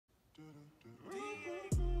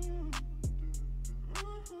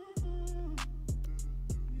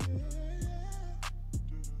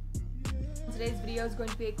Today's video is going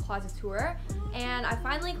to be a closet tour, and I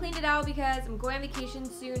finally cleaned it out because I'm going on vacation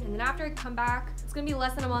soon, and then after I come back, it's gonna be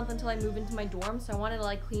less than a month until I move into my dorm, so I wanted to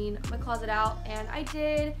like clean my closet out, and I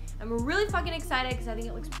did. I'm really fucking excited because I think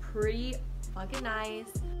it looks pretty fucking nice.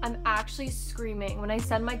 I'm actually screaming when I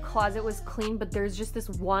said my closet was clean, but there's just this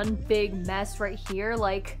one big mess right here.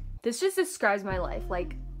 Like, this just describes my life.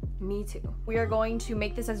 Like, me too. We are going to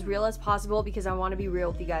make this as real as possible because I want to be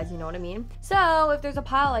real with you guys, you know what I mean? So if there's a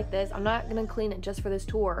pile like this, I'm not gonna clean it just for this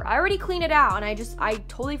tour. I already cleaned it out and I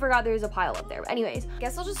totally forgot there was a pile up there. But anyways, I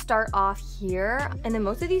guess I'll just start off here. And then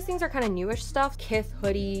most of these things are kind of newish stuff. Kith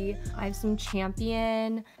hoodie, I have some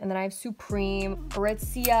Champion, and then I have Supreme,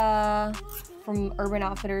 Aritzia from Urban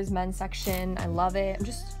Outfitters men's section. I love it. I'm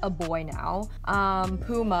just a boy now.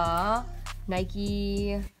 Puma,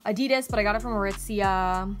 Nike, Adidas, but I got it from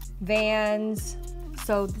Aritzia, Vans.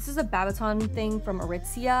 So this is a Babaton thing from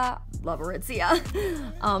Aritzia. Love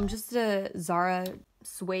Aritzia. Just a Zara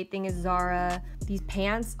suede thing is Zara. These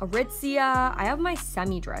pants, Aritzia. I have my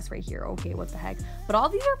semi-dress right here. Okay, what the heck? But all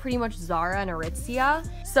these are pretty much Zara and Aritzia.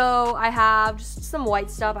 So I have just some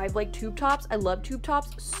white stuff. I have like tube tops. I love tube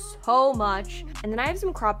tops so much. And then I have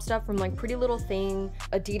some crop stuff from like Pretty Little Thing,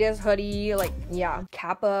 Adidas hoodie, like, yeah,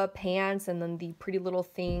 Kappa pants, and then the Pretty Little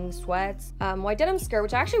Thing sweats. White denim skirt,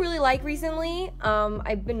 which I actually really like recently.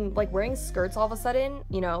 I've been like wearing skirts all of a sudden,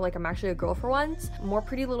 you know, like I'm actually a girl for once. More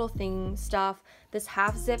Pretty Little Thing stuff. This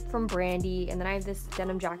half zip from Brandy, and then I have this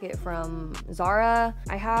denim jacket from Zara.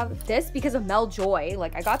 I have this because of Mel Joy.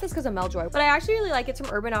 Like, I got this because of Mel Joy, but I actually really like it. It's from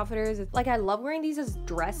Urban Outfitters. It's like, I love wearing these as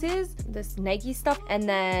dresses, this Nike stuff, and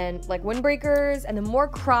then like windbreakers, and then more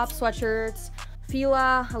crop sweatshirts.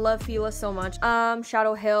 Fila, I love Fila so much.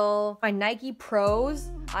 Shadow Hill, my Nike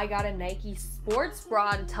Pros. I got a Nike sports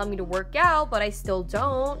bra to tell me to work out, but I still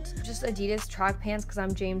don't. Just Adidas track pants because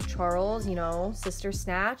I'm James Charles, you know, sister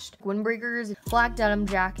snatched. Windbreakers, black denim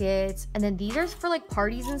jackets, and then these are for like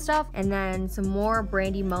parties and stuff. And then some more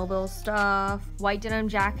Brandy Melville stuff, white denim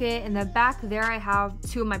jacket. And then back there I have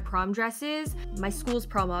two of my prom dresses, my school's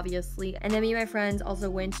prom obviously. And then me and my friends also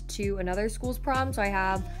went to another school's prom, so I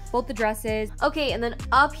have both the dresses. Okay, and then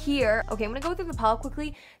up here, okay, I'm gonna go through the pile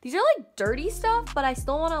quickly. These are like dirty stuff, but I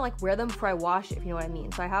still wanna like wear them before I wash it, if you know what I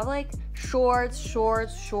mean. So I have like shorts,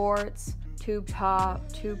 tube top,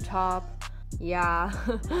 yeah.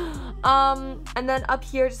 And then up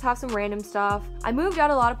here just have some random stuff. I moved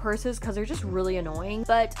out a lot of purses because they're just really annoying,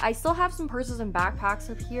 but I still have some purses and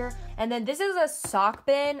backpacks up here. And then this is a sock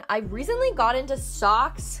bin. I recently got into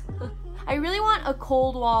socks. I really want a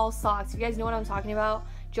cold wall socks. If you guys know what I'm talking about.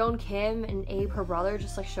 Joan Kim and Abe, her brother,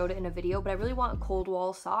 just like showed it in a video, but I really want cold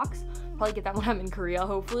wall socks. Probably get that when I'm in Korea,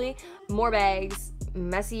 hopefully. More bags,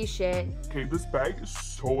 messy shit. Okay, this bag is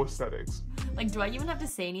so aesthetics. Like, do I even have to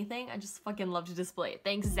say anything? I just fucking love to display it.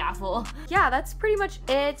 Thanks, Zaffle. Yeah, that's pretty much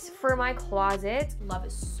it for my closet. Love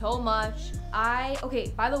it so much.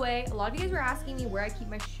 Okay, by the way, a lot of you guys were asking me where I keep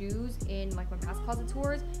my shoes in like my past closet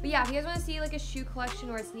tours. But yeah, if you guys want to see like a shoe collection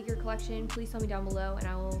or a sneaker collection, please tell me down below and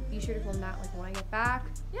I will be sure to film that like when I get back.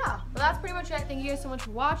 Yeah, but that's pretty much it. Thank you guys so much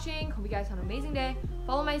for watching. Hope you guys have an amazing day.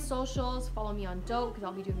 Follow my socials. Follow me on Dope because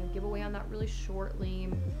I'll be doing a giveaway on that really shortly.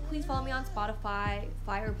 Please follow me on Spotify,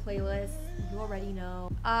 Fire Playlist. You already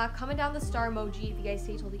know. Comment down the star emoji if you guys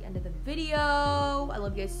stay till the end of the video. I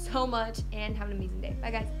love you guys so much and have an amazing day.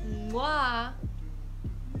 Bye guys. Mwah.